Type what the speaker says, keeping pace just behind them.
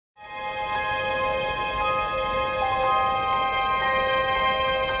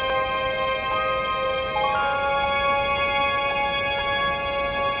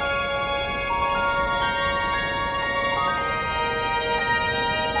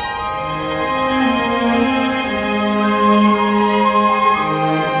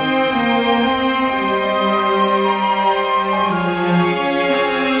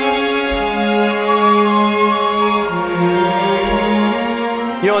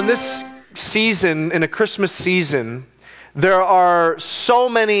in this season, in a Christmas season, there are so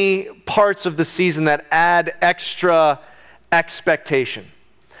many parts of the season that add extra expectation.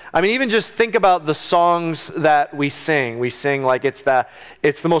 I mean, even just think about the songs that we sing. We sing like it's the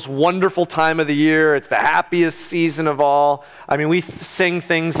most wonderful time of the year. It's the happiest season of all. I mean, we sing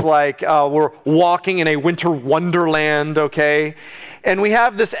things like we're walking in a winter wonderland, okay? And we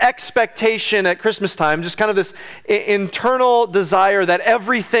have this expectation at Christmas time, just kind of this internal desire that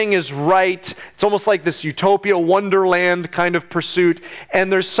everything is right. It's almost like this utopia wonderland kind of pursuit.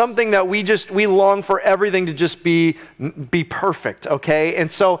 And there's something that we long for everything to just be perfect, okay?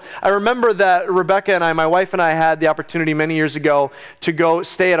 And so I remember that Rebecca and I, my wife and I, had the opportunity many years ago to go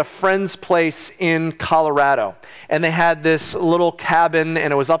stay at a friend's place in Colorado. And they had this little cabin,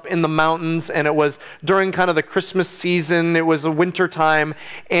 and it was up in the mountains, and it was during kind of the Christmas season. It was a winter time,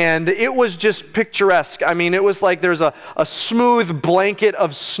 and it was just picturesque. I mean, it was like there's a smooth blanket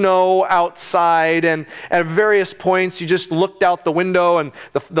of snow outside, and at various points you just looked out the window, and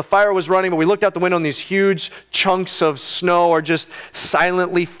the fire was running, but we looked out the window and these huge chunks of snow are just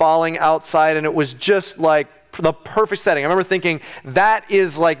silently falling outside, and it was just like the perfect setting. I remember thinking, that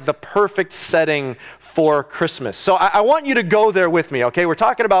is like the perfect setting for Christmas. So I want you to go there with me, okay? We're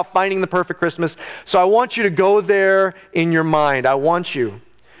talking about finding the perfect Christmas, so I want you to go there in your mind. I want you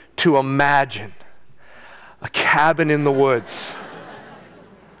to imagine a cabin in the woods,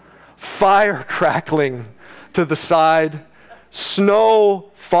 fire crackling to the side,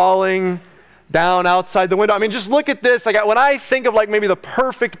 snow falling down outside the window. I mean, just look at this. Like, when I think of like maybe the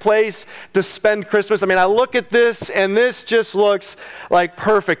perfect place to spend Christmas, I mean, I look at this and this just looks like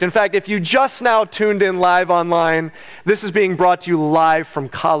perfect. In fact, if you just now tuned in live online, this is being brought to you live from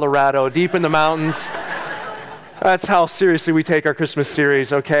Colorado, deep in the mountains. That's how seriously we take our Christmas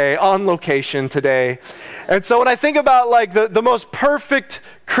series, okay? On location today. And so when I think about like the most perfect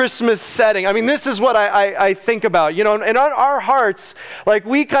Christmas setting, I mean, this is what I think about, you know, and on our hearts, like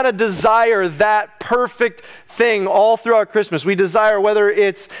we kind of desire that perfect thing all throughout Christmas. We desire whether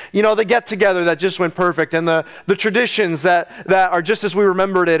it's, you know, the get-together that just went perfect, and the traditions that are just as we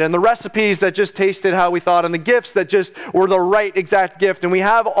remembered it, and the recipes that just tasted how we thought, and the gifts that just were the right exact gift. And we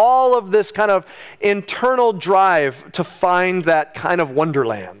have all of this kind of internal drive to find that kind of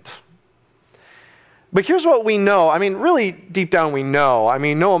wonderland. But here's what we know. I mean, really deep down we know. I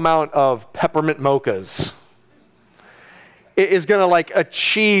mean, no amount of peppermint mochas is going to like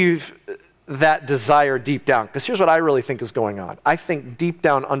achieve that desire deep down. Because here's what I really think is going on. I think deep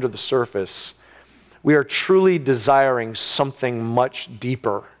down under the surface, we are truly desiring something much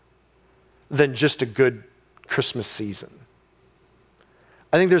deeper than just a good Christmas season.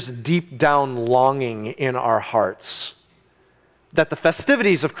 I think there's a deep down longing in our hearts that the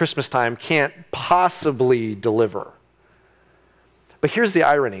festivities of Christmas time can't possibly deliver. But here's the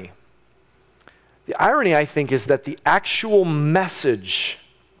irony. The irony, I think, is that the actual message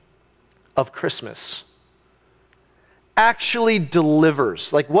of Christmas actually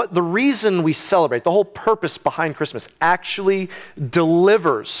delivers. Like what the reason we celebrate, the whole purpose behind Christmas actually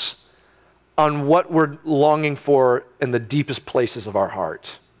delivers on what we're longing for in the deepest places of our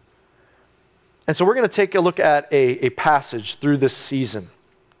heart. And so we're going to take a look at a passage through this season.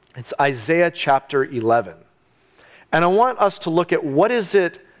 It's Isaiah chapter 11. And I want us to look at what is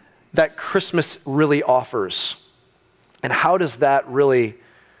it that Christmas really offers, and how does that really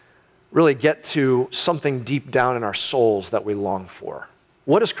get to something deep down in our souls that we long for.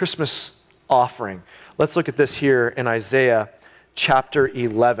 What is Christmas offering? Let's look at this here in Isaiah chapter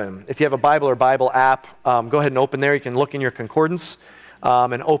 11. If you have a Bible or Bible app, go ahead and open there. You can look in your concordance.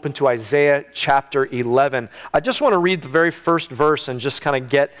 And open to Isaiah chapter 11. I just want to read the very first verse and just kind of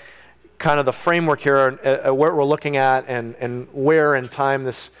get kind of the framework here, what we're looking at, and where in time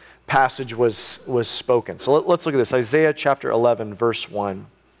this passage was spoken. So let's look at this. Isaiah chapter 11, verse 1.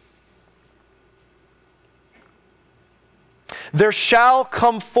 There shall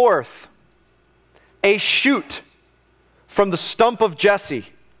come forth a shoot from the stump of Jesse,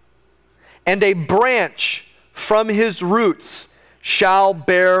 and a branch from his roots shall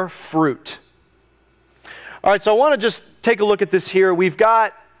bear fruit. All right, so I want to just take a look at this here. We've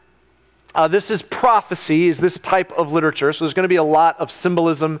got, this is prophecy, is this type of literature. So there's going to be a lot of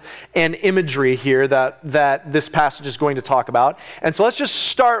symbolism and imagery here that this passage is going to talk about. And so let's just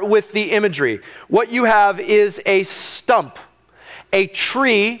start with the imagery. What you have is a stump. A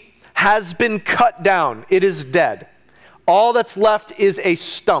tree has been cut down. It is dead. All that's left is a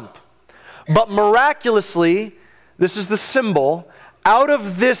stump. But miraculously, this is the symbol, out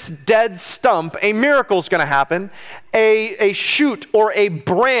of this dead stump, a miracle is going to happen. A shoot or a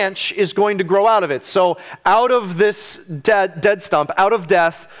branch is going to grow out of it. So out of this dead stump, out of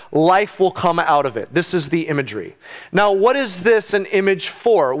death, life will come out of it. This is the imagery. Now, what is this an image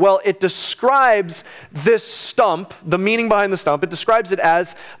for? Well, it describes this stump, the meaning behind the stump. It describes it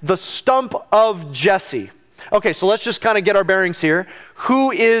as the stump of Jesse. Okay, so let's just kind of get our bearings here.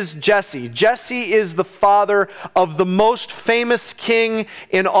 Who is Jesse? Jesse is the father of the most famous king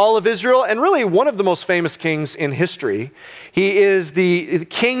in all of Israel, and really one of the most famous kings in history. He is the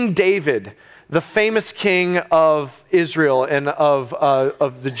King David, the famous king of Israel and of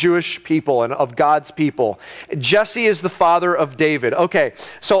the Jewish people and of God's people. Jesse is the father of David. Okay,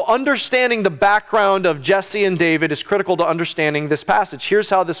 so understanding the background of Jesse and David is critical to understanding this passage. Here's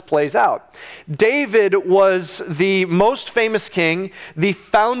how this plays out. David was the most famous king, the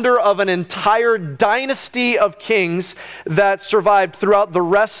founder of an entire dynasty of kings that survived throughout the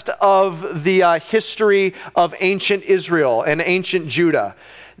rest of the history of ancient Israel and ancient Judah.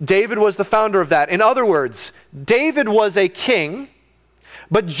 David was the founder of that. In other words, David was a king,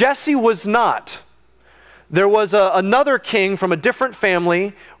 but Jesse was not. There was another king from a different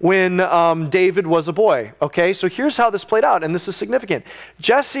family when David was a boy. Okay, so here's how this played out, and this is significant.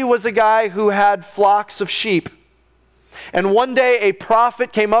 Jesse was a guy who had flocks of sheep. And one day a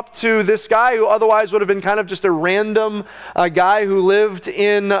prophet came up to this guy who otherwise would have been kind of just a random guy who lived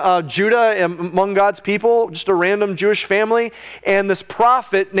in Judah among God's people, just a random Jewish family. And this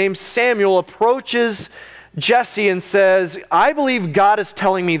prophet named Samuel approaches Jesse and says, I believe God is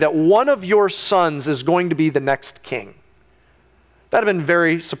telling me that one of your sons is going to be the next king. That would have been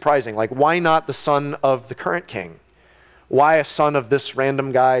very surprising. Like, why not the son of the current king? Why a son of this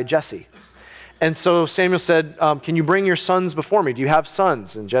random guy, Jesse? And so Samuel said, can you bring your sons before me? Do you have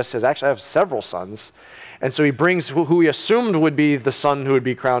sons? And Jesse says, actually, I have several sons. And so he brings who he assumed would be the son who would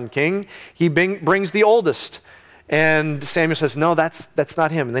be crowned king. He brings the oldest. And Samuel says, no, that's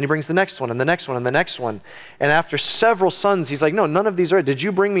not him. And then he brings the next one, and the next one, and the next one. And after several sons, he's like, no, none of these are. Did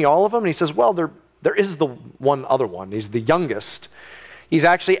you bring me all of them? And he says, well, there is the one other one. He's the youngest. He's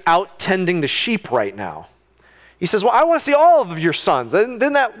actually out tending the sheep right now. He says, well, I want to see all of your sons. And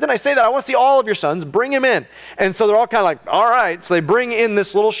then I say that, I want to see all of your sons. Bring him in. And so they're all kind of like, all right. So they bring in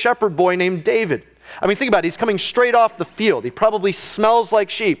this little shepherd boy named David. I mean, think about it. He's coming straight off the field. He probably smells like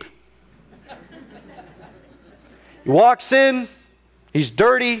sheep. He walks in. He's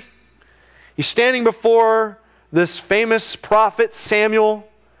dirty. He's standing before this famous prophet, Samuel.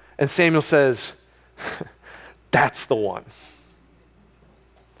 And Samuel says, that's the one.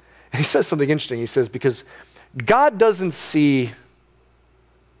 And he says something interesting. He says, because God doesn't see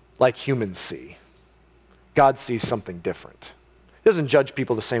like humans see. God sees something different. He doesn't judge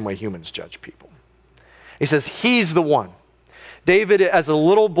people the same way humans judge people. He says, he's the one. David, as a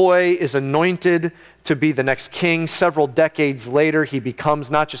little boy, is anointed to be the next king. Several decades later, he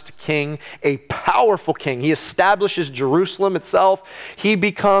becomes not just a king, a powerful king. He establishes Jerusalem itself. He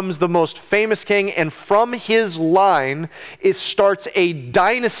becomes the most famous king, and from his line, it starts a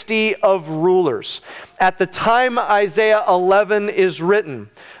dynasty of rulers. At the time Isaiah 11 is written,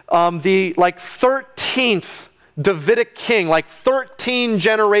 the 13th Davidic king, like 13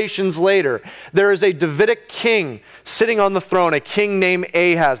 generations later, there is a Davidic king sitting on the throne, a king named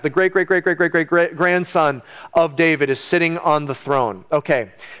Ahaz, the great-great-great-great-great-great-grandson of David is sitting on the throne. Okay,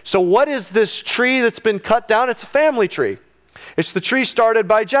 so what is this tree that's been cut down? It's a family tree. It's the tree started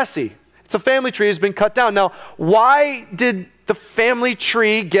by Jesse. It's a family tree that's been cut down. Now, why did the family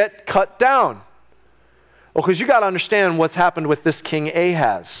tree get cut down? Well, because you got to understand what's happened with this king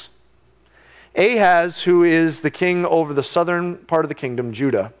Ahaz. Ahaz, who is the king over the southern part of the kingdom,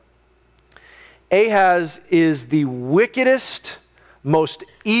 Judah, Ahaz is the wickedest, most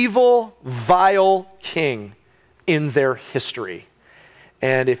evil, vile king in their history.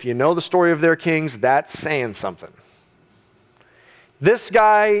 And if you know the story of their kings, that's saying something. This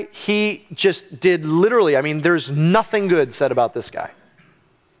guy, he just did literally, I mean, there's nothing good said about this guy.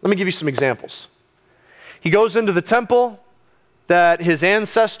 Let me give you some examples. He goes into the temple that his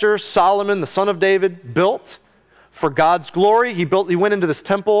ancestor Solomon, the son of David, built for God's glory. He went into this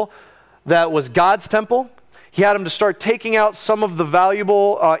temple that was God's temple. He had him to start taking out some of the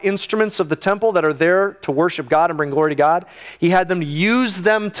valuable instruments of the temple that are there to worship God and bring glory to God. He had them use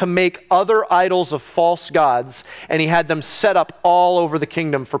them to make other idols of false gods, and he had them set up all over the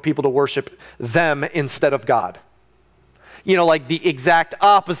kingdom for people to worship them instead of God. You know, like the exact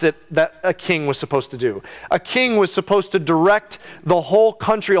opposite that a king was supposed to do. A king was supposed to direct the whole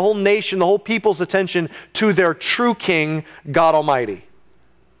country, the whole nation, the whole people's attention to their true king, God Almighty.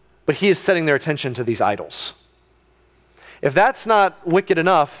 But he is setting their attention to these idols. If that's not wicked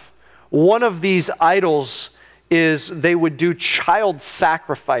enough, one of these idols is they would do child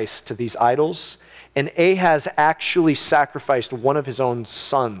sacrifice to these idols, and Ahaz actually sacrificed one of his own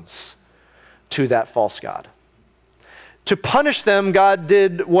sons to that false god. To punish them, God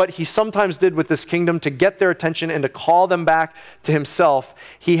did what he sometimes did with this kingdom to get their attention and to call them back to himself.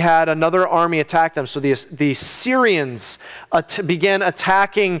 He had another army attack them. So the Syrians began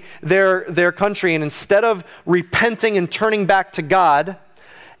attacking their country, and instead of repenting and turning back to God,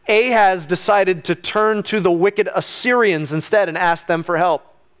 Ahaz decided to turn to the wicked Assyrians instead and ask them for help.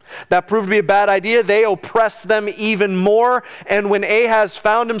 That proved to be a bad idea. They oppressed them even more. And when Ahaz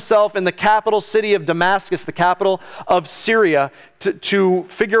found himself in the capital city of Damascus, the capital of Syria, to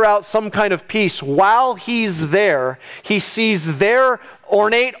figure out some kind of peace, while he's there, he sees their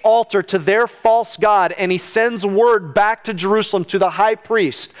ornate altar to their false god, and he sends word back to Jerusalem to the high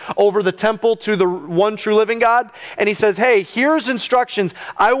priest over the temple to the one true living God, and he says, hey, here's instructions.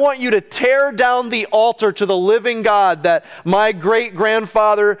 I want you to tear down the altar to the living God that my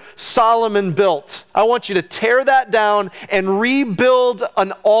great-grandfather Solomon built. I want you to tear that down and rebuild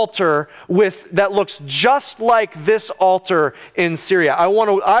an altar that looks just like this altar in Syria. I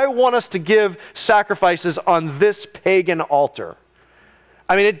want us to give sacrifices on this pagan altar.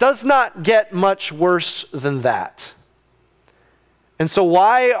 I mean, it does not get much worse than that. And so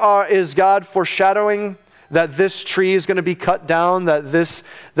why is God foreshadowing that this tree is going to be cut down, that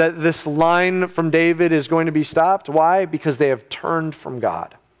this line from David is going to be stopped? Why? Because they have turned from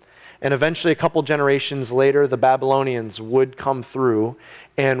God. And eventually, a couple generations later, the Babylonians would come through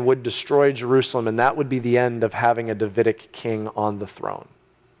and would destroy Jerusalem, and that would be the end of having a Davidic king on the throne.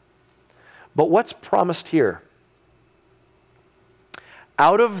 But what's promised here?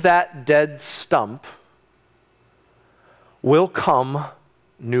 Out of that dead stump will come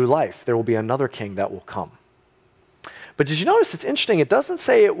new life. There will be another king that will come. But did you notice it's interesting? It doesn't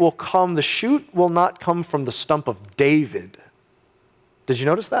say it will come, the shoot will not come from the stump of David. Did you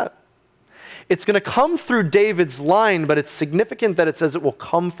notice that? It's going to come through David's line, but it's significant that it says it will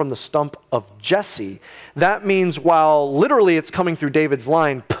come from the stump of Jesse. That means while literally it's coming through David's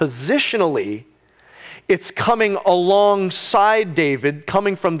line, positionally, it's coming alongside David,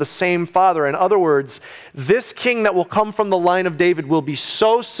 coming from the same father. In other words, this king that will come from the line of David will be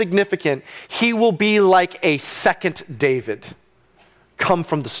so significant, he will be like a second David, come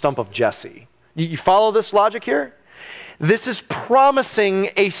from the stump of Jesse. You follow this logic here? This is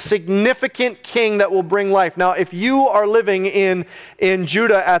promising a significant king that will bring life. Now, if you are living in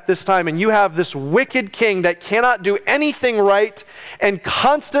Judah at this time and you have this wicked king that cannot do anything right and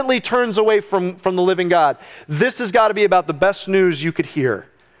constantly turns away from the living God, this has got to be about the best news you could hear,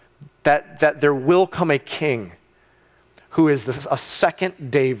 that there will come a king who is a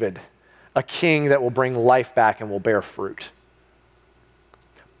second David, a king that will bring life back and will bear fruit.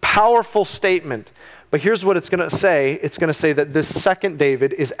 Powerful statement. But here's what it's going to say. It's going to say that this second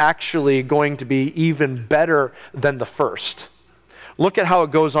David is actually going to be even better than the first. Look at how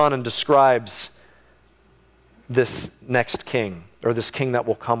it goes on and describes this next king, or this king that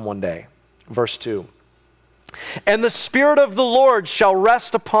will come one day. Verse 2. And the Spirit of the Lord shall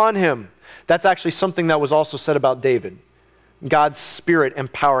rest upon him. That's actually something that was also said about David. God's Spirit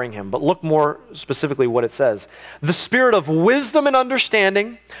empowering him. But look more specifically what it says. The Spirit of wisdom and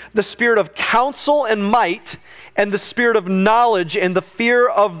understanding, the Spirit of counsel and might, and the Spirit of knowledge and the fear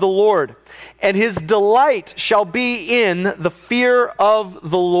of the Lord. And his delight shall be in the fear of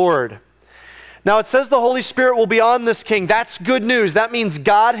the Lord. Now it says the Holy Spirit will be on this king. That's good news. That means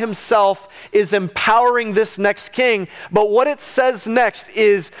God himself is empowering this next king. But what it says next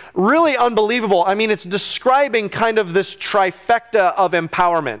is really unbelievable. I mean, it's describing kind of this trifecta of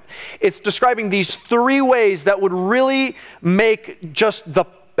empowerment. It's describing these three ways that would really make just the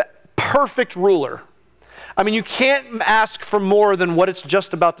perfect ruler. I mean, you can't ask for more than what it's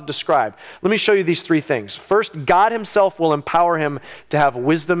just about to describe. Let me show you these three things. First, God himself will empower him to have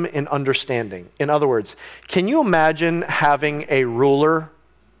wisdom and understanding. In other words, can you imagine having a ruler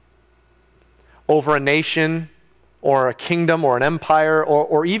over a nation or a kingdom or an empire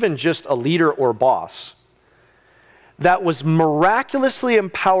or even just a leader or boss that was miraculously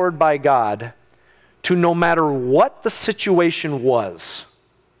empowered by God to, no matter what the situation was,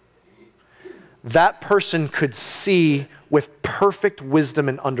 that person could see with perfect wisdom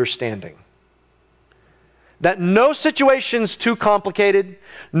and understanding? That no situation's too complicated,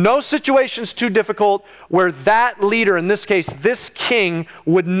 no situation's too difficult, where that leader, in this case, this king,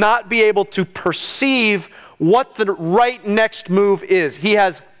 would not be able to perceive what the right next move is. He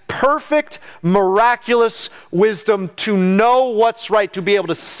has perfect, miraculous wisdom to know what's right, to be able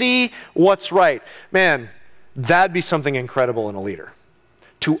to see what's right. Man, That'd be something incredible in a leader,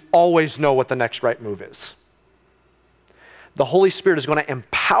 to always know what the next right move is. The Holy Spirit is going to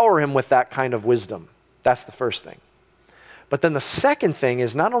empower him with that kind of wisdom. That's the first thing. But then the second thing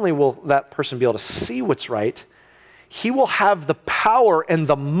is not only will that person be able to see what's right, he will have the power and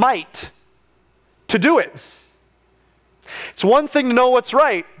the might to do it. It's one thing to know what's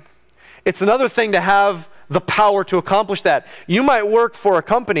right. It's another thing to have the power to accomplish that. You might work for a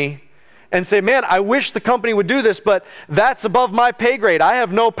company and say, man, I wish the company would do this, but that's above my pay grade. I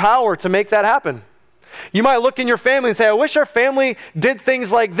have no power to make that happen. You might look in your family and say, I wish our family did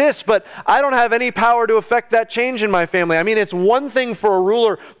things like this, but I don't have any power to affect that change in my family. I mean, it's one thing for a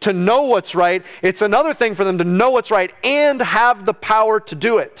ruler to know what's right. It's another thing for them to know what's right and have the power to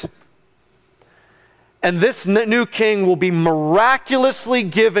do it. And this new king will be miraculously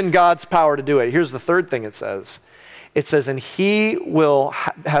given God's power to do it. Here's the third thing it says. It says, and he will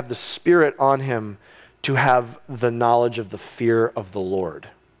have the Spirit on him to have the knowledge of the fear of the Lord.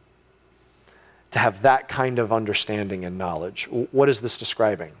 To have that kind of understanding and knowledge. What is this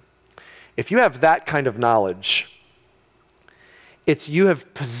describing? If you have that kind of knowledge, it's you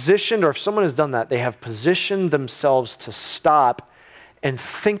have positioned, or if someone has done that, they have positioned themselves to stop and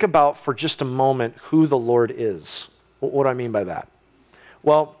think about for just a moment who the Lord is. What do I mean by that?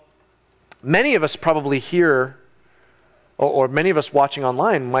 Well, many of us probably here, or many of us watching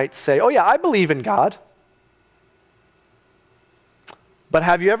online might say, oh yeah, I believe in God. But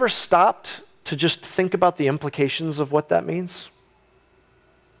have you ever stopped to just think about the implications of what that means?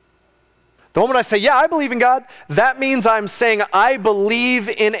 The moment I say, yeah, I believe in God, that means I'm saying I believe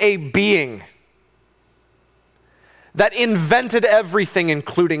in a being that invented everything,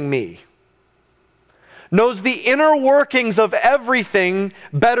 including me, knows the inner workings of everything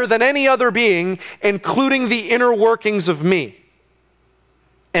better than any other being, including the inner workings of me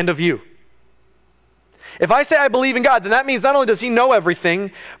and of you. If I say I believe in God, then that means not only does he know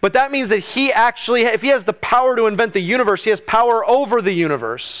everything, but that means that he actually, if he has the power to invent the universe, he has power over the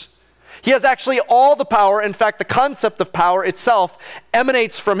universe. He has actually all the power. In fact, the concept of power itself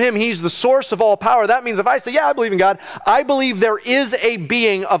emanates from him. He's the source of all power. That means if I say, yeah, I believe in God, I believe there is a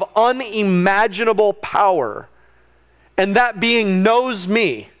being of unimaginable power. And that being knows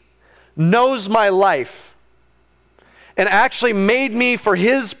me, knows my life, and actually made me for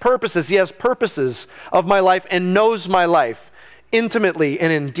his purposes. He has purposes of my life and knows my life intimately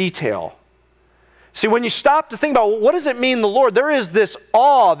and in detail. See, when you stop to think about what does it mean the Lord, there is this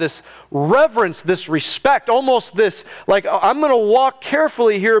awe, this reverence, this respect, almost this, like, I'm going to walk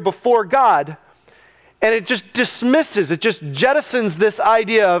carefully here before God. And it just dismisses, it just jettisons this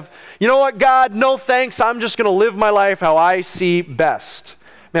idea of, you know what, God, no thanks, I'm just going to live my life how I see best.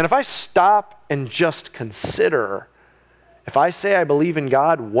 Man, if I stop and just consider, if I say I believe in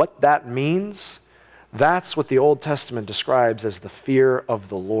God, what that means, that's what the Old Testament describes as the fear of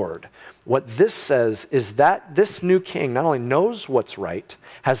the Lord. What this says is that this new king not only knows what's right,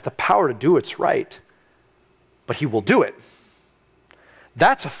 has the power to do what's right, but he will do it.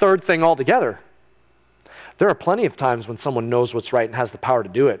 That's a third thing altogether. There are plenty of times when someone knows what's right and has the power to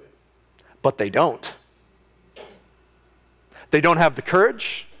do it, but they don't. They don't have the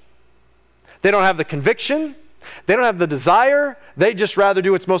courage. They don't have the conviction. They don't have the desire. They just rather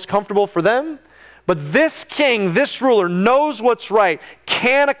do what's most comfortable for them. But this king, this ruler, knows what's right,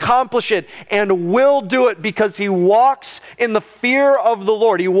 can accomplish it, and will do it because he walks in the fear of the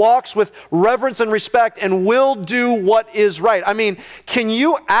Lord. He walks with reverence and respect and will do what is right. I mean, can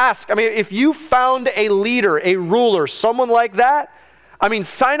you ask, if you found a leader, a ruler, someone like that,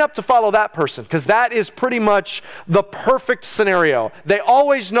 sign up to follow that person, because that is pretty much the perfect scenario. They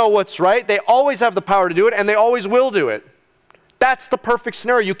always know what's right, they always have the power to do it, and they always will do it. That's the perfect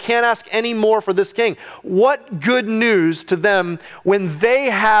scenario. You can't ask any more for this king. What good news to them when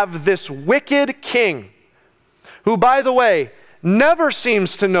they have this wicked king who, by the way, never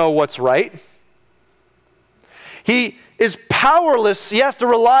seems to know what's right. He is powerless. He has to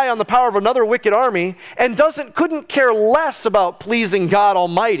rely on the power of another wicked army and couldn't care less about pleasing God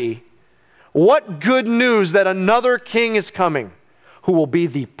Almighty. What good news that another king is coming who will be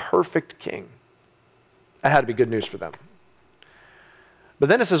the perfect king. That had to be good news for them. But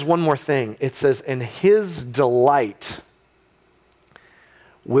then it says one more thing. It says, and his delight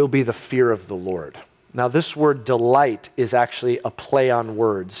will be the fear of the Lord. Now this word delight is actually a play on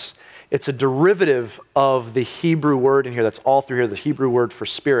words. It's a derivative of the Hebrew word in here that's all through here. The Hebrew word for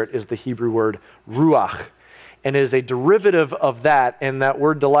spirit is the Hebrew word ruach. And it is a derivative of that, and that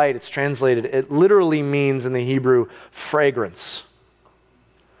word delight, it's translated, it literally means in the Hebrew fragrance.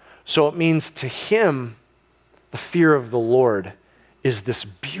 So it means to him, the fear of the Lord is this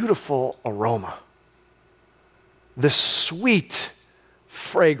beautiful aroma. this sweet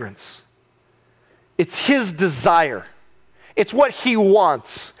fragrance. It's his desire. It's what he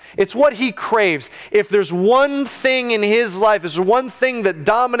wants. It's what he craves. If there's one thing in his life, there's one thing that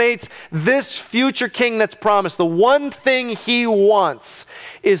dominates this future king that's promised, the one thing he wants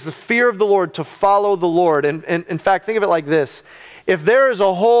is the fear of the Lord, to follow the Lord. And in fact, think of it like this. If there is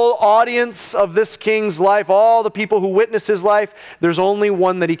a whole audience of this king's life, all the people who witness his life, there's only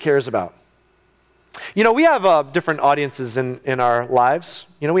one that he cares about. You know, we have different audiences in our lives.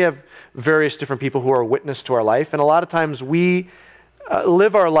 You know, we have various different people who are witness to our life. And a lot of times we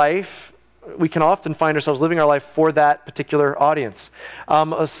live our life, we can often find ourselves living our life for that particular audience.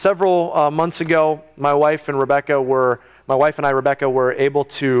 Several months ago, my wife and I, Rebecca, were able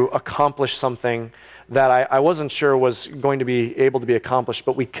to accomplish something that I wasn't sure was going to be able to be accomplished,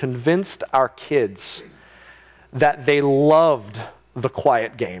 but we convinced our kids that they loved the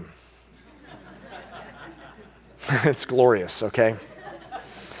quiet game. It's glorious, okay?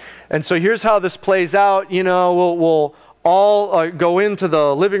 And so here's how this plays out. You know, we'll all go into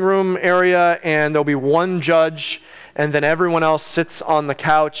the living room area, and there'll be one judge, and then everyone else sits on the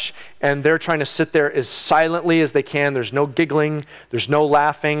couch, and they're trying to sit there as silently as they can. There's no giggling, there's no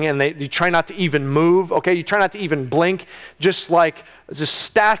laughing, and you try not to even move, okay? You try not to even blink, just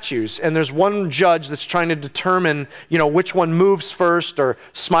statues. And there's one judge that's trying to determine, you know, which one moves first, or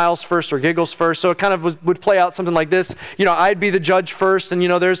smiles first, or giggles first. So it kind of would play out something like this. You know, I'd be the judge first, and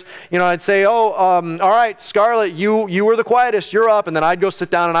I'd say, all right, Scarlett, you were the quietest, you're up. And then I'd go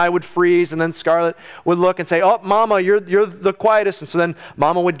sit down, and I would freeze, and then Scarlett would look and say, oh, Mama, you're the quietest. And so then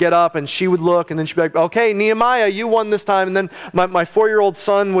Mama would get up, and she would look, and then she'd be like, okay, Nehemiah, you won this time. And then my 4-year-old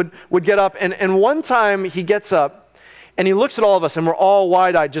son would get up, and one time he gets up, and he looks at all of us, and we're all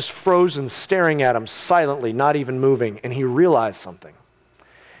wide-eyed, just frozen, staring at him silently, not even moving. And he realized something.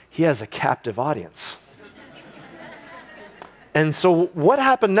 He has a captive audience. And so what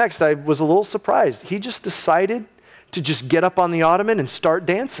happened next, I was a little surprised. He just decided to just get up on the ottoman and start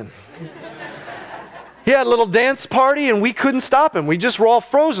dancing. He had a little dance party, and we couldn't stop him. We just were all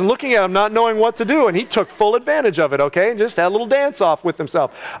frozen, looking at him, not knowing what to do. And he took full advantage of it, okay? And just had a little dance-off with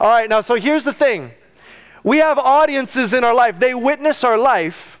himself. All right, now, so here's the thing. We have audiences in our life. They witness our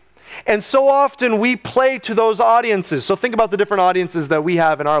life, and so often we play to those audiences. So think about the different audiences that we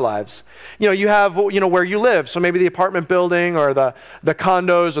have in our lives. You know, you have, where you live. So maybe the apartment building, or the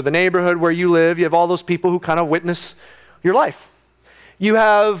condos, or the neighborhood where you live. You have all those people who kind of witness your life. You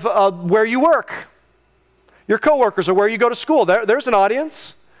have where you work. Your coworkers, or where you go to school. There's an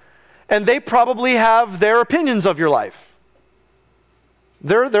audience, and they probably have their opinions of your life.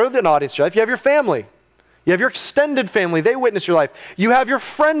 They're an audience to your life. You have your family. You have your extended family. They witness your life. You have your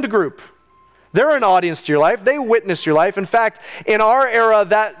friend group. They're an audience to your life. They witness your life. In fact, in our era,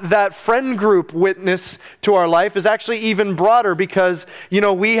 that friend group witness to our life is actually even broader, because,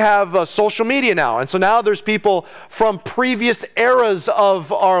 we have social media now. And so now there's people from previous eras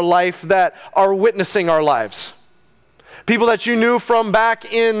of our life that are witnessing our lives. People that you knew from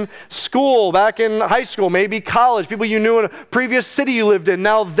back in school, back in high school, maybe college, people you knew in a previous city you lived in,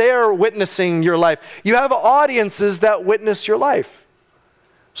 now they're witnessing your life. You have audiences that witness your life.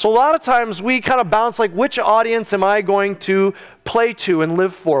 So a lot of times we kind of bounce like, which audience am I going to play to and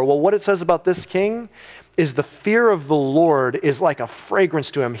live for? Well, what it says about this king is the fear of the Lord is like a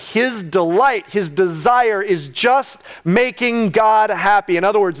fragrance to him. His delight, his desire is just making God happy. In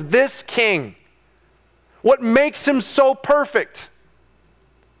other words, this king, what makes him so perfect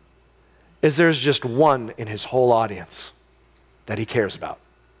is there's just one in his whole audience that he cares about,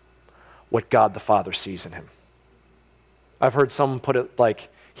 what God the Father sees in him. I've heard someone put it like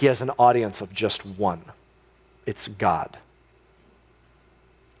he has an audience of just one. It's God.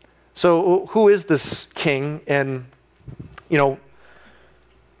 So who is this king, and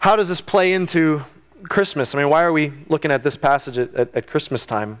how does this play into Christmas? I mean, why are we looking at this passage at Christmas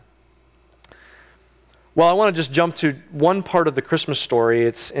time? Well, I want to just jump to one part of the Christmas story.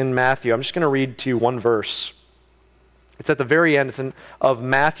 It's in Matthew. I'm just going to read to you one verse. It's at the very end. It's of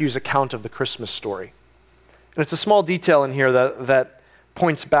Matthew's account of the Christmas story. And it's a small detail in here that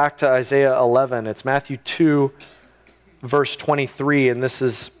points back to Isaiah 11. It's Matthew 2, verse 23, and this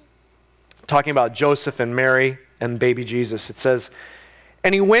is talking about Joseph and Mary and baby Jesus. It says,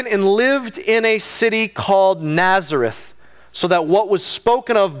 "And he went and lived in a city called Nazareth, so that what was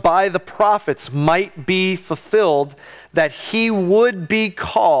spoken of by the prophets might be fulfilled, that he would be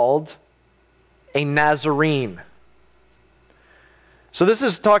called a Nazarene." So this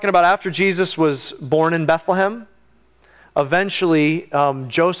is talking about after Jesus was born in Bethlehem. Eventually,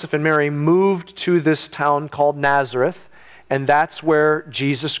 Joseph and Mary moved to this town called Nazareth, and that's where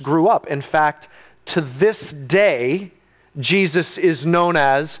Jesus grew up. In fact, to this day, Jesus is known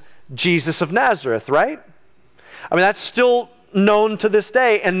as Jesus of Nazareth, right? I mean, that's still known to this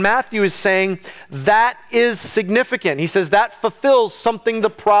day. And Matthew is saying that is significant. He says that fulfills something the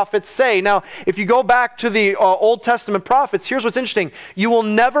prophets say. Now, if you go back to the Old Testament prophets, here's what's interesting. You will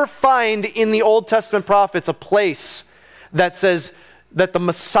never find in the Old Testament prophets a place that says that the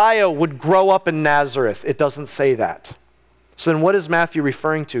Messiah would grow up in Nazareth. It doesn't say that. So then what is Matthew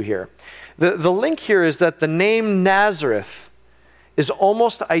referring to here? The link here is that the name Nazareth is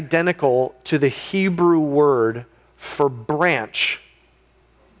almost identical to the Hebrew word for branch.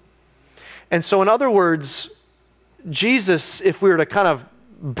 And so in other words, Jesus, if we were to kind of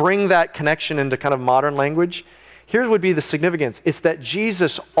bring that connection into kind of modern language, here would be the significance. It's that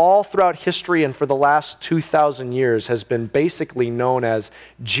Jesus all throughout history and for the last 2,000 years has been basically known as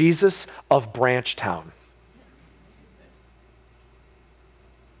Jesus of Branchtown.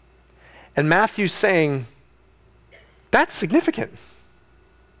 And Matthew's saying, that's significant.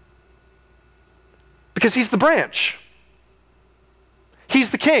 Because he's the branch. He's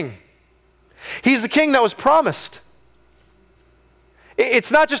the king. He's the king that was promised.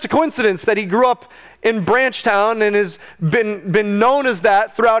 It's not just a coincidence that he grew up in Branchtown and has been known as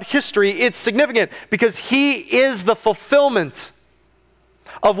that throughout history. It's significant because he is the fulfillment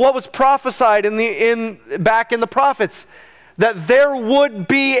of what was prophesied back in the prophets. That there would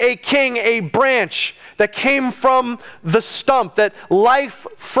be a king, a branch that came from the stump, that life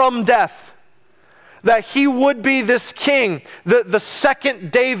from death. That he would be this king, the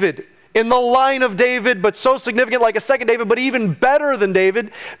second David, in the line of David, but so significant like a second David, but even better than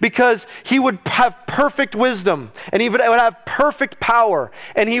David, because he would have perfect wisdom, and he would have perfect power,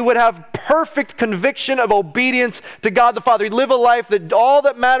 and he would have perfect conviction of obedience to God the Father. He'd live a life that all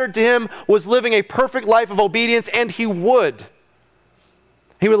that mattered to him was living a perfect life of obedience, and he would.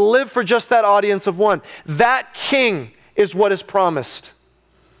 He would live for just that audience of one. That king is what is promised.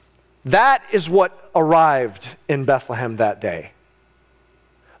 That is what arrived in Bethlehem that day.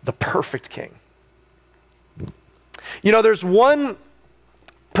 The perfect king. You know, there's one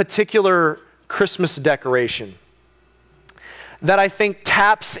particular Christmas decoration that I think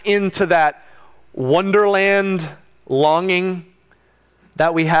taps into that wonderland longing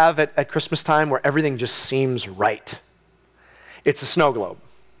that we have at Christmas time where everything just seems right. It's a snow globe.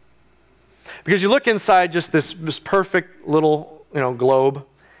 Because you look inside just this perfect little, globe,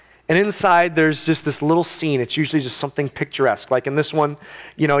 and inside there's just this little scene. It's usually just something picturesque. Like in this one,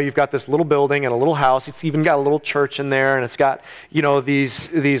 you've got this little building and a little house. It's even got a little church in there, and it's got, these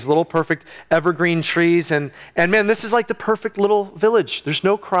little perfect evergreen trees. And man, this is like the perfect little village. There's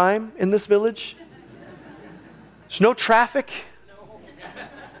no crime in this village. There's no traffic.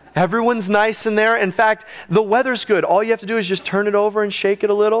 Everyone's nice in there. In fact, the weather's good. All you have to do is just turn it over and shake it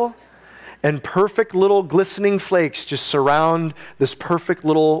a little. And perfect little glistening flakes just surround this perfect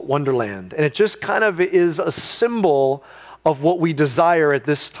little wonderland. And it just kind of is a symbol of what we desire at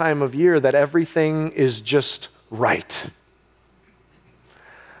this time of year, that everything is just right.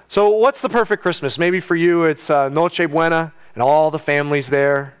 So what's the perfect Christmas? Maybe for you it's Noche Buena and all the families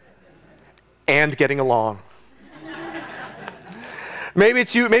there and getting along. Maybe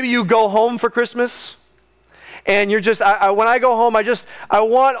it's you. Maybe you go home for Christmas. And you're just, when I go home, I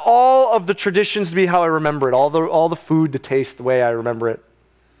want all of the traditions to be how I remember it, all the food to taste the way I remember it.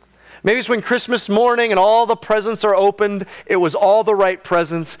 Maybe it's when Christmas morning and all the presents are opened, it was all the right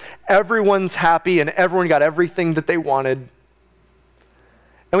presents, everyone's happy, and everyone got everything that they wanted.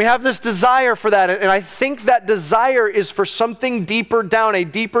 And we have this desire for that, and I think that desire is for something deeper down, a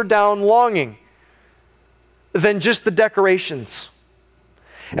deeper down longing than just the decorations.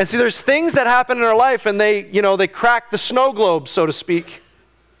 And see, there's things that happen in our life and they crack the snow globe, so to speak.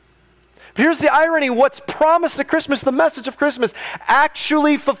 But here's the irony. What's promised at Christmas, the message of Christmas,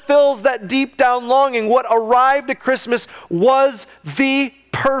 actually fulfills that deep down longing. What arrived at Christmas was the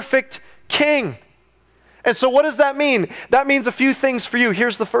perfect king. And so what does that mean? That means a few things for you.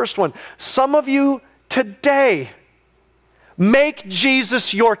 Here's the first one. Some of you today make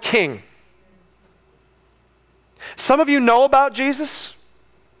Jesus your king. Some of you know about Jesus.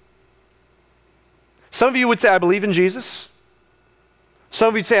 Some of you would say, I believe in Jesus. Some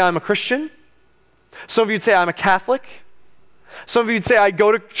of you would say, I'm a Christian. Some of you would say, I'm a Catholic. Some of you would say, I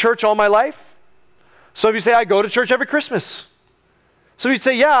go to church all my life. Some of you say, I go to church every Christmas. Some of you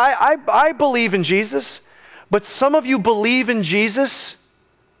say, yeah, I believe in Jesus. But some of you believe in Jesus,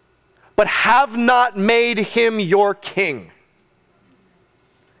 but have not made him your king.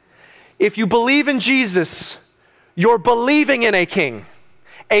 If you believe in Jesus, you're believing in a king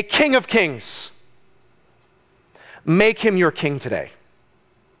of kings. Make him your king today.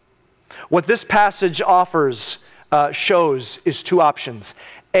 What this passage shows is two options.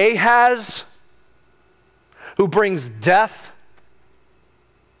 Ahaz, who brings death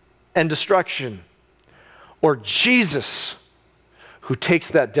and destruction, or Jesus, who takes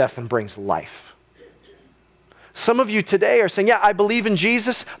that death and brings life. Some of you today are saying, yeah, I believe in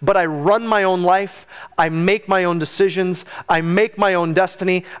Jesus, but I run my own life. I make my own decisions. I make my own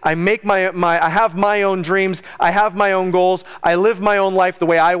destiny. I have my own dreams. I have my own goals. I live my own life the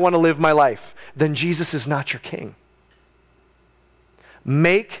way I want to live my life. Then Jesus is not your king.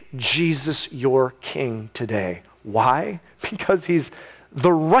 Make Jesus your king today. Why? Because he's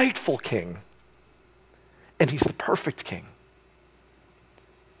the rightful king, and he's the perfect king.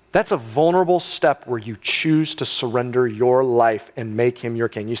 That's a vulnerable step where you choose to surrender your life and make him your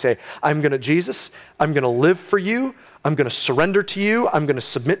king. You say, Jesus, I'm going to live for you. I'm going to surrender to you. I'm going to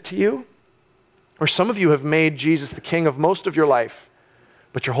submit to you. Or some of you have made Jesus the king of most of your life,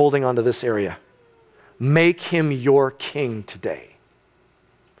 but you're holding on to this area. Make him your king today.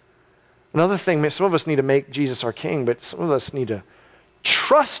 Another thing, some of us need to make Jesus our king, but some of us need to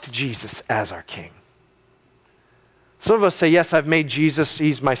trust Jesus as our king. Some of us say, yes, I've made Jesus,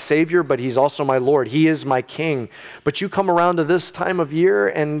 he's my Savior, but he's also my Lord. He is my King. But you come around to this time of year,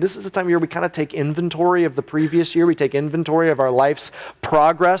 and this is the time of year we kind of take inventory of the previous year. We take inventory of our life's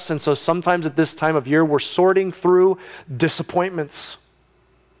progress. And so sometimes at this time of year, we're sorting through disappointments.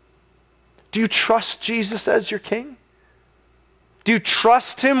 Do you trust Jesus as your King? Do you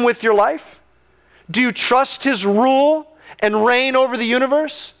trust him with your life? Do you trust his rule and reign over the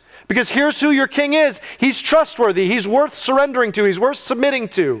universe? Because here's who your king is. He's trustworthy. He's worth surrendering to. He's worth submitting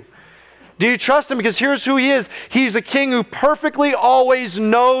to. Do you trust him? Because here's who he is. He's a king who perfectly always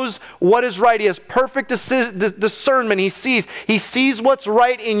knows what is right. He has perfect discernment. He sees what's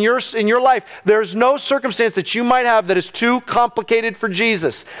right in your life. There's no circumstance that you might have that is too complicated for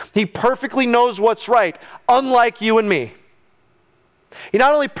Jesus. He perfectly knows what's right, unlike you and me. He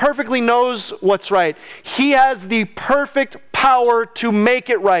not only perfectly knows what's right, he has the perfect power to make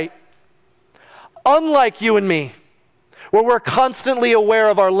it right. Unlike you and me, where we're constantly aware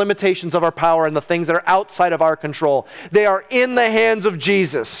of our limitations of our power and the things that are outside of our control. They are in the hands of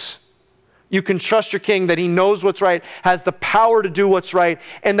Jesus. You can trust your king that he knows what's right, has the power to do what's right,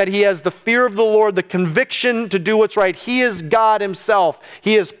 and that he has the fear of the Lord, the conviction to do what's right. He is God himself.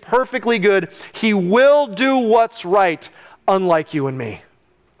 He is perfectly good. He will do what's right, unlike you and me,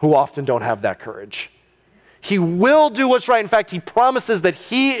 who often don't have that courage. He will do what's right. In fact, he promises that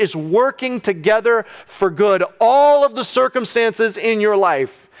he is working together for good, all of the circumstances in your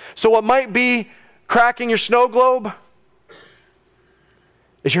life. So what might be cracking your snow globe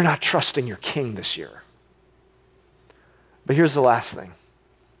is you're not trusting your king this year. But here's the last thing.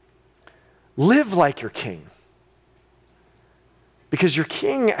 Live like your king. Because your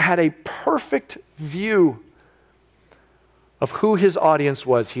king had a perfect view of who his audience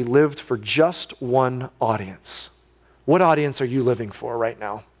was. He lived for just one audience. What audience are you living for right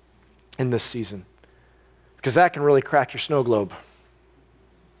now in this season? Because that can really crack your snow globe.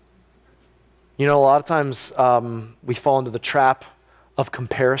 You know, a lot of times we fall into the trap of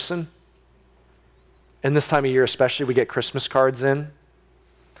comparison. And this time of year especially, we get Christmas cards in.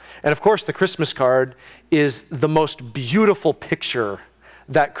 And of course, the Christmas card is the most beautiful picture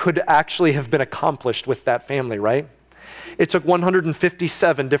that could actually have been accomplished with that family, right? It took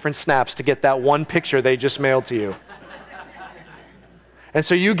 157 different snaps to get that one picture they just mailed to you. And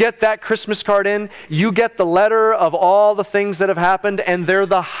so you get that Christmas card in, you get the letter of all the things that have happened, and they're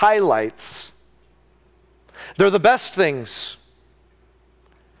the highlights. They're the best things.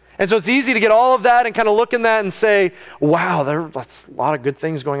 And so it's easy to get all of that and kind of look in that and say, wow, that's a lot of good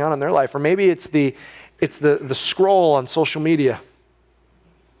things going on in their life. Or maybe it's the scroll on social media.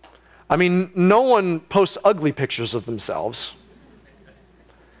 I mean, no one posts ugly pictures of themselves.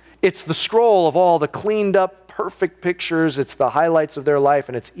 It's the scroll of all the cleaned up, perfect pictures. It's the highlights of their life,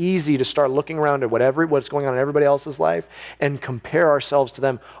 and it's easy to start looking around at what's going on in everybody else's life and compare ourselves to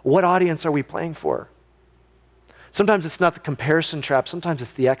them. What audience are we playing for? Sometimes it's not the comparison trap. Sometimes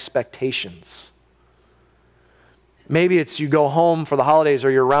it's the expectations. Maybe it's you go home for the holidays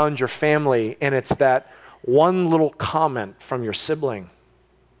or you're around your family, and it's that one little comment from your sibling.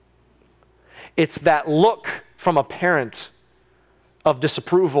 It's that look from a parent of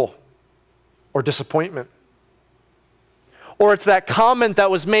disapproval or disappointment. Or it's that comment that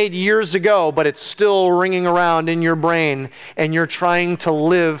was made years ago, but it's still ringing around in your brain, and you're trying to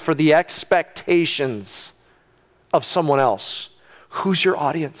live for the expectations of someone else. Who's your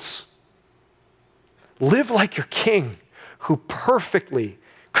audience? Live like your king, who perfectly,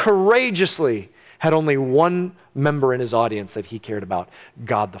 courageously had only one member in his audience that he cared about,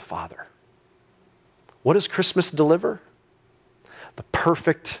 God the Father. What does Christmas deliver? The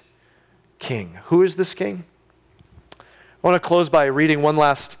perfect king. Who is this king? I want to close by reading one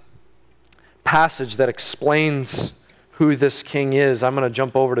last passage that explains who this king is. I'm going to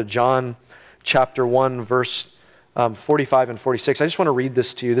jump over to John chapter 1, verse 45 and 46. I just want to read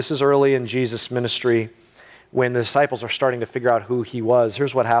this to you. This is early in Jesus' ministry when the disciples are starting to figure out who he was.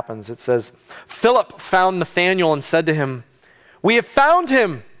 Here's what happens. It says, Philip found Nathanael and said to him, "We have found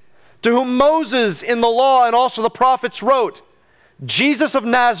him, to whom Moses in the law and also the prophets wrote, Jesus of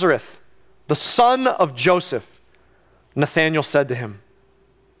Nazareth, the son of Joseph." Nathanael said to him,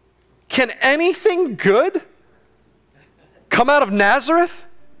 "Can anything good come out of Nazareth?"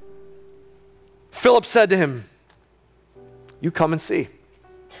 Philip said to him, "You come and see."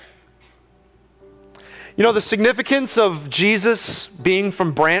 You know the significance of Jesus being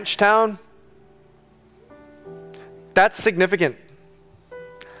from Branchtown? That's significant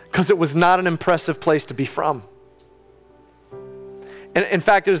because it was not an impressive place to be from. And in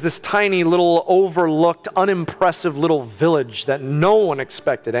fact, it was this tiny little overlooked, unimpressive little village that no one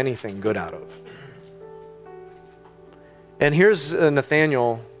expected anything good out of. And here's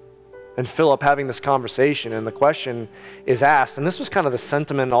Nathanael and Philip having this conversation, and the question is asked, and this was kind of the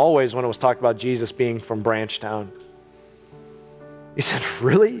sentiment always when it was talked about Jesus being from Branchtown. He said,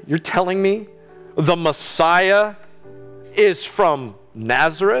 "Really? You're telling me the Messiah is from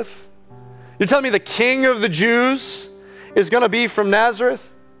Nazareth? You're telling me the King of the Jews is going to be from Nazareth?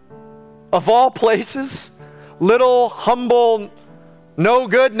 Of all places? Little, humble, no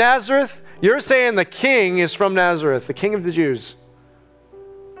good Nazareth? You're saying the King is from Nazareth, the King of the Jews?"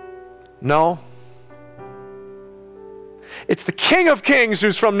 No. It's the King of Kings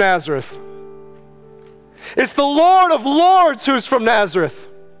who's from Nazareth. It's the Lord of Lords who's from Nazareth.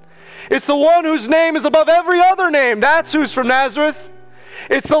 It's the one whose name is above every other name. That's who's from Nazareth.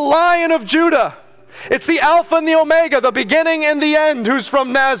 It's the Lion of Judah. It's the Alpha and the Omega, the beginning and the end, who's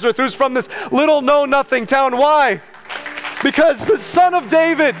from Nazareth, who's from this little know-nothing town. Why? Because the Son of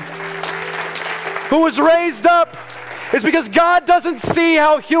David, who was raised up, is because God doesn't see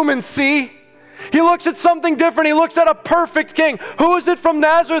how humans see. He looks at something different. He looks at a perfect king. Who is it from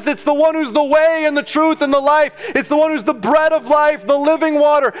Nazareth? It's the one who's the way and the truth and the life. It's the one who's the bread of life, the living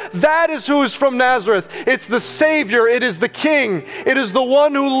water. That is who is from Nazareth. It's the Savior. It is the King. It is the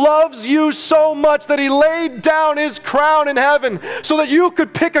one who loves you so much that he laid down his crown in heaven so that you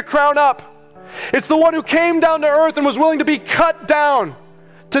could pick a crown up. It's the one who came down to earth and was willing to be cut down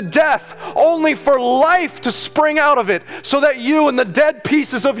to death, only for life to spring out of it, so that you and the dead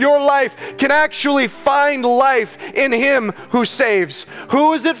pieces of your life can actually find life in him who saves.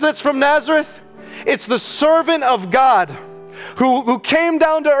 Who is it that's from Nazareth? It's the servant of God who came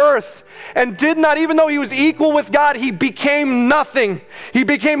down to earth and did not, even though he was equal with God, he became nothing. He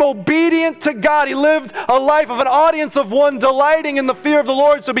became obedient to God. He lived a life of an audience of one delighting in the fear of the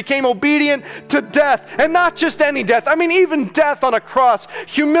Lord, so became obedient to death. And not just any death. I mean, even death on a cross.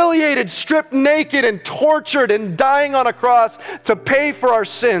 Humiliated, stripped naked, and tortured, and dying on a cross to pay for our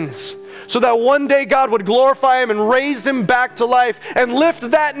sins, so that one day God would glorify him and raise him back to life and lift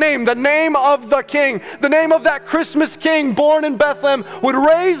that name, the name of the King, the name of that Christmas King born in Bethlehem, would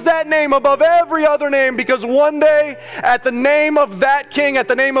raise that name above every other name, because one day at the name of that King, at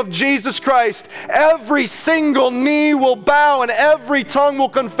the name of Jesus Christ, every single knee will bow and every tongue will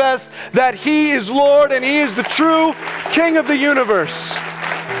confess that he is Lord and he is the true King of the universe.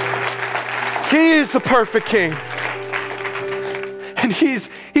 He is the perfect King. And he's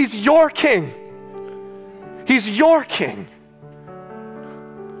your King. He's your King.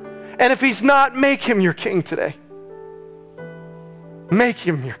 And if he's not, make him your King today. Make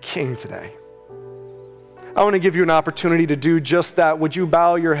him your King today. I want to give you an opportunity to do just that. Would you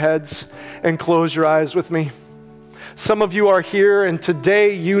bow your heads and close your eyes with me? Some of you are here, and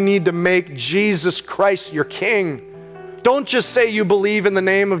today you need to make Jesus Christ your King. Don't just say you believe in the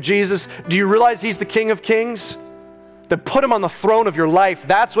name of Jesus. Do you realize he's the King of Kings? Then put him on the throne of your life.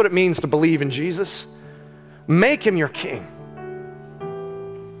 That's what it means to believe in Jesus. Make him your King.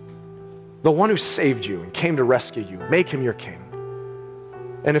 The one who saved you and came to rescue you. Make him your King.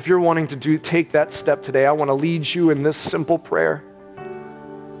 And if you're wanting to take that step today, I want to lead you in this simple prayer.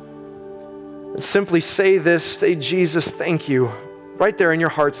 And simply say this, say, Jesus, thank you. Right there in your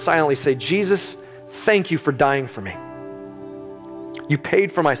heart, silently say, Jesus, thank you for dying for me. You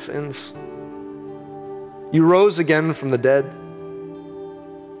paid for my sins. You rose again from the dead,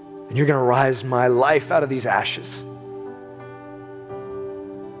 and you're going to rise my life out of these ashes.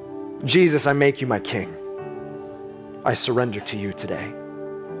 Jesus, I make you my King. I surrender to you today.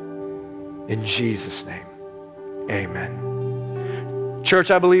 In Jesus' name, amen.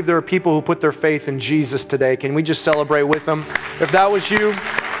 Church, I believe there are people who put their faith in Jesus today. Can we just celebrate with them? If that was you,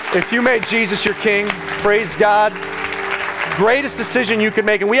 if you made Jesus your King, praise God. Greatest decision you could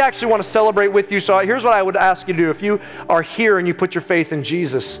make, and we actually want to celebrate with you. So here's what I would ask you to do. If you are here and you put your faith in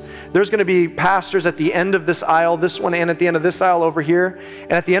Jesus, there's going to be pastors at the end of this aisle, this one, and at the end of this aisle over here.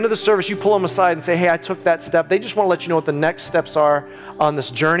 And at the end of the service, you pull them aside and say, hey, I took that step. They just want to let you know what the next steps are on this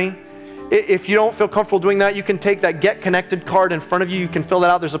journey. If you don't feel comfortable doing that, you can take that Get Connected card in front of you. You can fill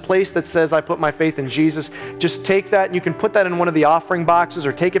that out. There's a place that says, I put my faith in Jesus. Just take that, and you can put that in one of the offering boxes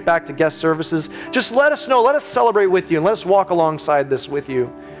or take it back to guest services. Just let us know. Let us celebrate with you, and let us walk alongside this with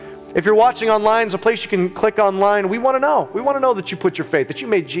you. If you're watching online, there's a place you can click online. We want to know. We want to know that you put your faith, that you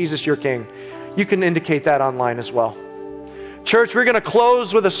made Jesus your King. You can indicate that online as well. Church, we're going to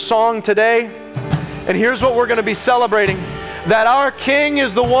close with a song today, and here's what we're going to be celebrating. That our King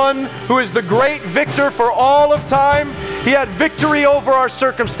is the one who is the great victor for all of time. He had victory over our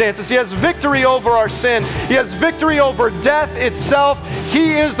circumstances. He has victory over our sin. He has victory over death itself.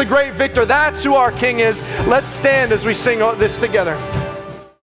 He is the great victor. That's who our King is. Let's stand as we sing this together.